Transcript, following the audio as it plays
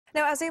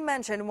Now, as you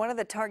mentioned, one of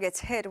the targets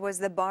hit was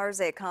the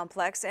Voise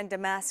complex in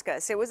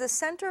Damascus. It was a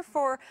center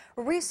for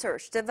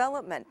research,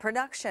 development,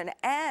 production,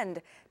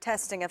 and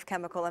testing of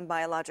chemical and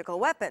biological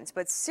weapons.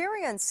 But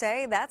Syrians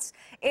say that's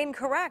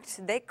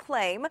incorrect. They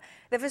claim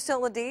the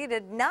facility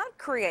did not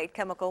create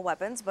chemical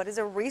weapons, but is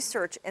a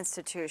research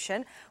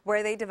institution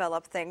where they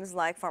develop things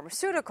like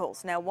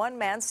pharmaceuticals. Now, one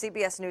man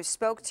CBS News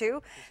spoke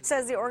to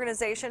says the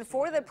Organization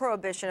for the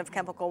Prohibition of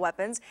Chemical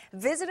Weapons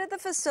visited the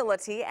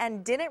facility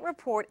and didn't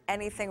report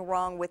anything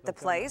wrong with the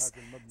place.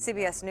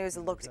 CBS News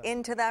looked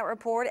into that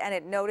report, and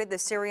it noted the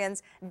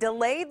Syrians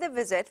delayed the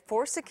visit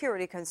for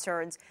security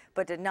concerns,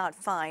 but did not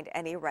find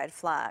any red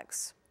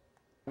flags.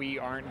 We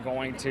aren't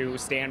going to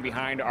stand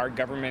behind our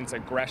government's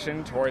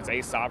aggression towards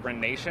a sovereign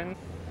nation.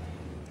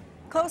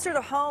 Closer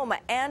to home,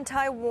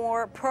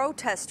 anti-war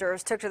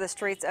protesters took to the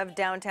streets of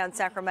downtown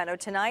Sacramento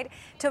tonight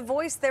to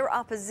voice their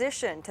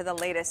opposition to the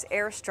latest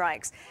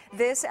airstrikes.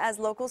 This as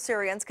local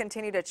Syrians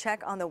continue to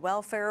check on the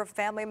welfare of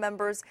family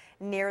members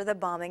near the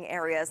bombing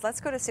areas.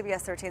 Let's go to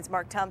CBS 13's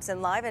Marc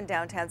Thompson live in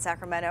downtown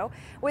Sacramento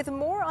with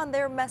more on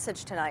their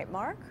message tonight.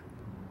 Marc?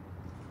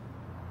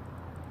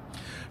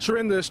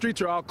 Sharon, the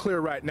streets are all clear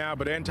right now,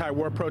 but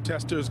anti-war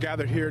protesters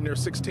gathered here near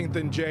 16th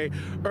and J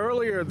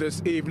earlier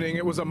this evening.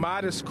 It was a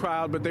modest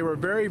crowd, but they were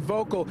very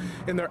vocal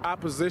in their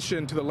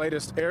opposition to the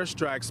latest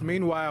airstrikes.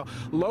 Meanwhile,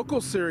 local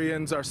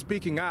Syrians are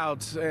speaking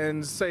out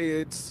and say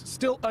it's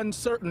still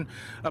uncertain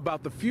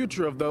about the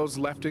future of those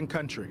left in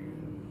country.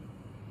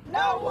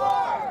 No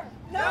war!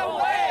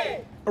 No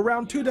way!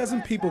 Around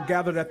 24 people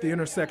gathered at the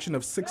intersection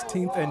of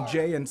 16th and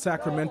J in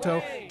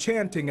Sacramento,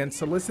 chanting and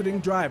soliciting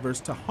drivers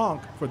to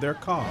honk for their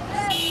cause.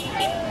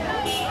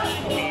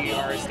 We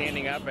are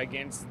standing up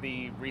against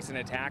the recent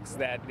attacks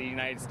that the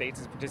United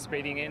States is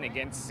participating in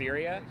against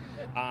Syria,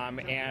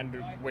 and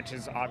which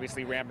is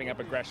obviously ramping up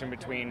aggression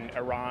between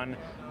Iran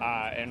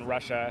and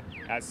Russia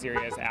as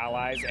Syria's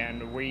allies,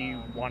 and we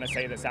want to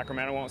say that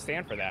Sacramento won't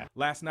stand for that.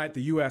 Last night,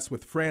 the U.S.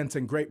 with France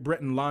and Great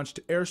Britain launched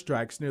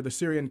airstrikes near the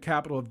Syrian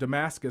capital of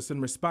Damascus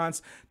in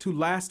response to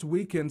last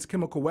weekend's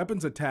chemical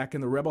weapons attack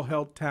in the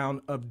rebel-held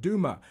town of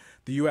Douma.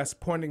 The U.S.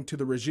 pointing to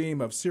the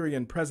regime of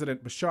Syrian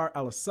President Bashar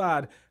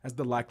al-Assad as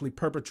the likely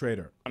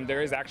perpetrator.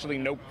 There is actually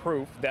no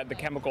proof that the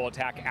chemical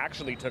attack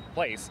actually took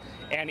place,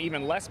 and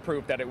even less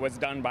proof that it was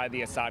done by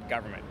the Assad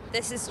government.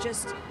 This is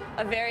just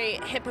a very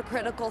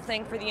hypocritical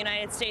thing for the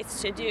United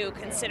States to do,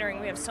 considering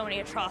we have so many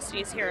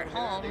atrocities here at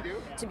home.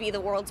 To be the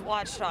world's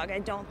watchdog, I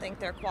don't think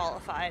they're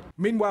qualified.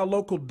 Meanwhile,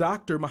 local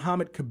doctor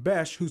Mohammed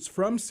Kabesh, who's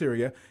from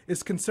Syria,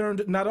 is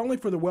concerned not only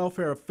for the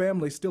welfare of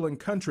families still in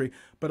country,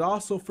 but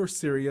also for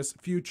Syria's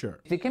future.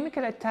 The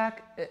chemical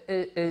attack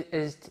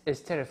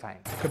is terrifying.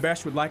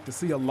 Kabesh would like to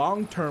see a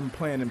long-term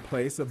plan in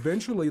place,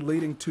 eventually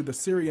leading to the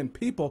Syrian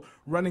people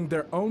running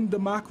their own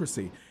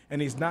democracy,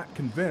 and he's not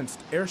convinced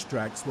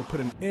airstrikes will put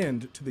an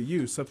end to the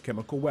use of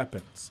chemical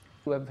weapons.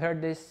 We've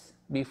heard this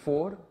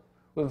before.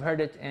 We've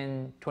heard it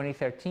in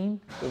 2013,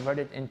 we've heard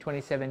it in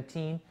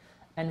 2017,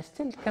 and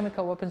still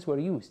chemical weapons were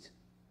used.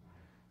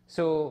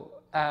 So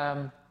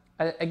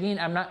again,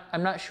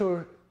 I'm not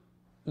sure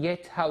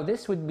yet how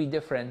this would be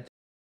different.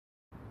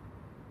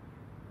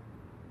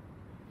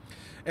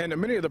 And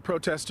many of the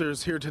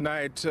protesters here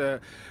tonight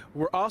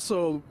were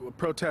also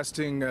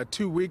protesting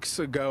 2 weeks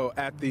ago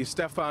at the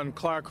Stefan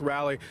Clark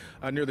rally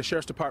near the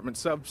Sheriff's Department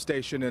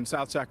substation in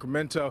South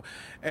Sacramento.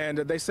 And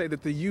they say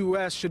that the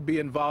U.S. should be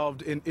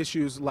involved in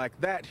issues like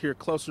that here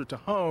closer to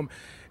home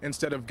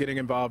instead of getting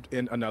involved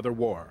in another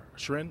war.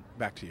 Sharon,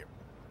 back to you.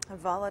 A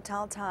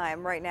volatile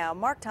time right now.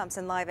 Marc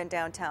Thompson live in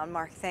downtown.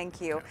 Marc,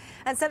 thank you.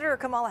 And Senator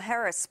Kamala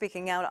Harris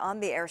speaking out on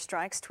the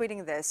airstrikes,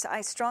 tweeting this: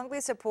 I strongly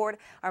support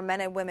our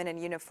men and women in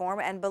uniform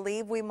and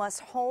believe we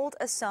must hold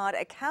Assad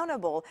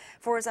accountable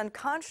for his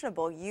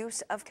unconscionable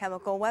use of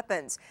chemical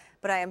weapons.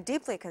 But I am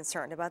deeply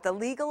concerned about the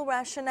legal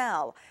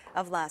rationale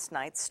of last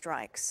night's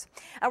strikes.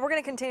 And we're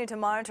going to continue to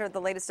monitor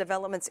the latest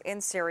developments in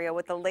Syria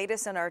with the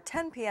latest in our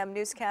 10 p.m.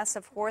 newscasts,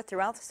 of course,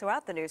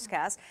 throughout the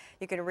newscast.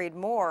 You can read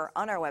more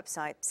on our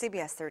website,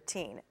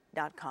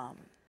 cbs13.com.